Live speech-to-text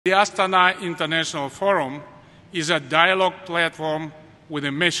The Astana International Forum is a dialogue platform with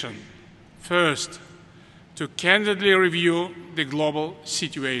a mission. First, to candidly review the global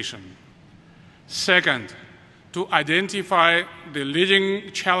situation. Second, to identify the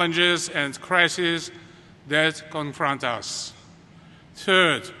leading challenges and crises that confront us.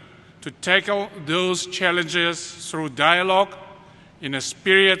 Third, to tackle those challenges through dialogue in a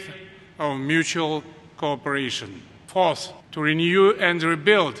spirit of mutual cooperation. Fourth, to renew and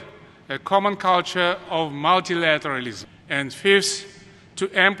rebuild a common culture of multilateralism. And fifth, to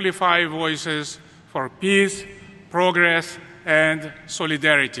amplify voices for peace, progress, and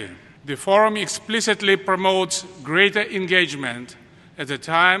solidarity. The Forum explicitly promotes greater engagement at a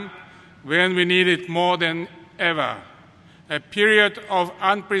time when we need it more than ever, a period of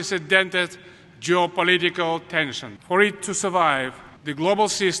unprecedented geopolitical tension. For it to survive, the global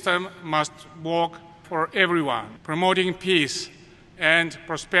system must work for everyone, promoting peace and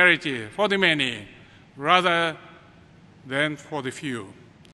prosperity for the many rather than for the few.